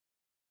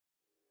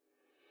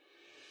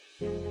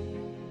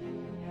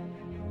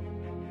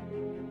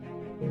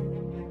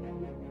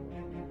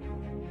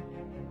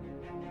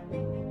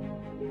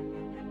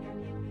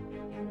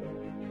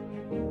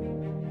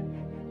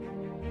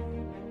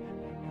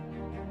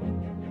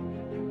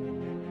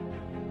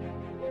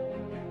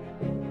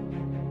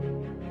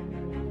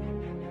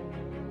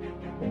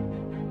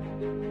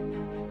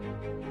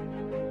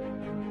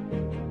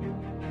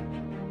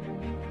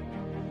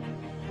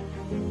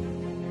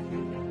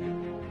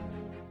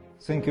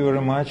Thank you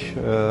very much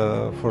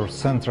for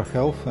Centra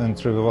Health and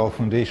Revival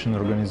Foundation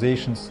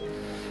organizations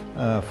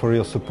for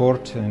your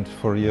support and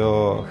for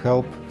your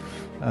help.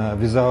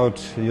 Without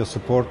your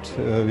support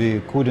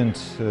we couldn't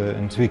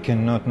and we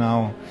cannot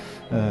now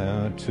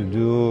to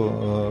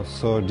do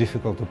so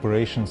difficult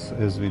operations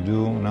as we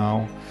do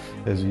now.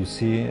 As you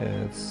see,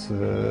 it's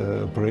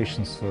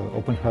operations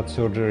open heart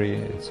surgery,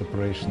 it's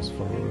operations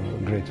for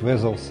great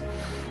vessels.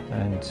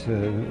 And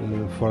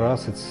for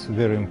us it's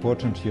very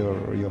important your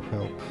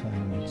help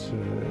and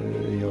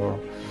your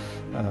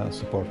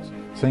support.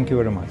 Thank you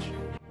very much.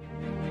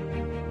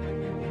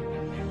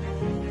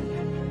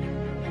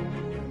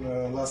 In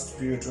the last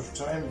period of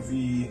time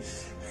we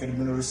had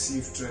been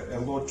received a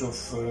lot of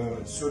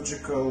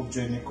surgical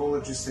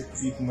gynecologist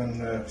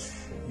equipment.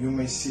 You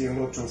may see a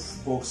lot of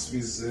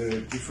boxes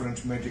with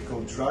different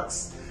medical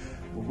drugs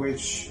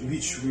which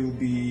will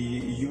be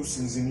used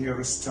in the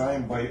nearest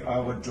time by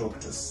our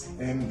doctors,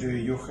 and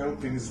your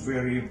helping is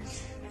very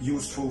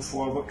useful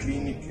for our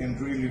clinic, and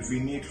really we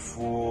need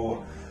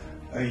for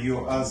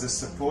your other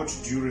support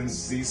during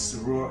this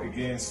war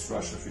against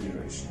Russia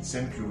Federation.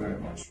 Thank you very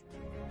much.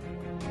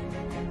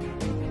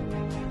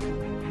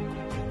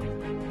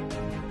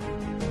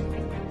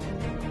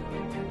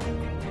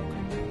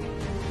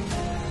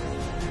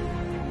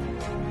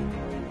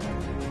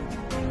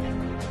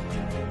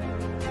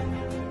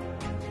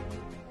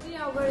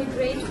 Very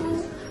grateful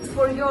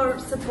for your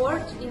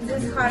support in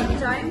these hard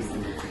times.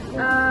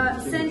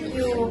 Thank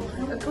you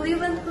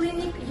Cleveland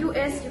Clinic,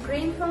 US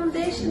Ukraine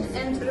Foundation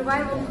and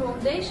Revival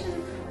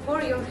Foundation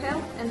for your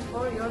help and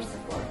for your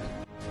support.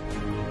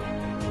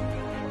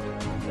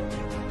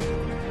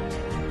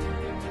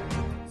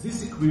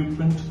 This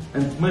equipment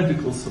and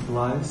medical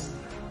supplies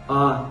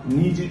are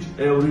needed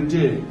every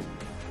day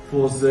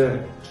for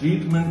the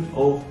treatment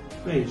of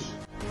patients.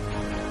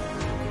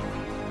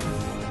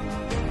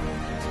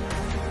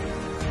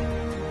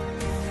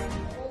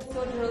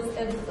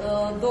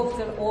 And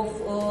doctor of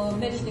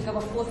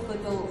Mechnikova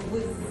Hospital,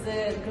 with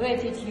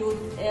gratitude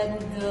and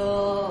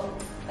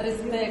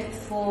respect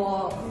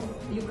for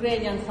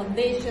Ukrainian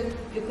Foundation,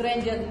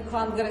 Ukrainian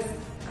Congress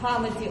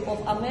Committee of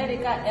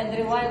America and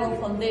Revival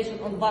Foundation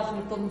on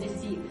Washington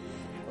DC.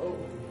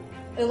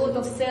 A lot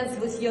of thanks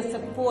with your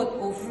support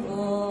of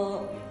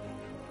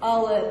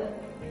our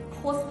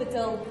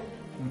hospital.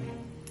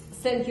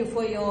 Thank you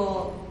for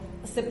your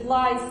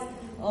supplies.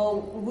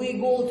 We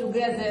go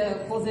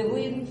together for the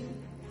win.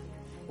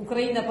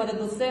 Україна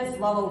понад усе,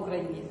 слава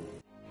Україні!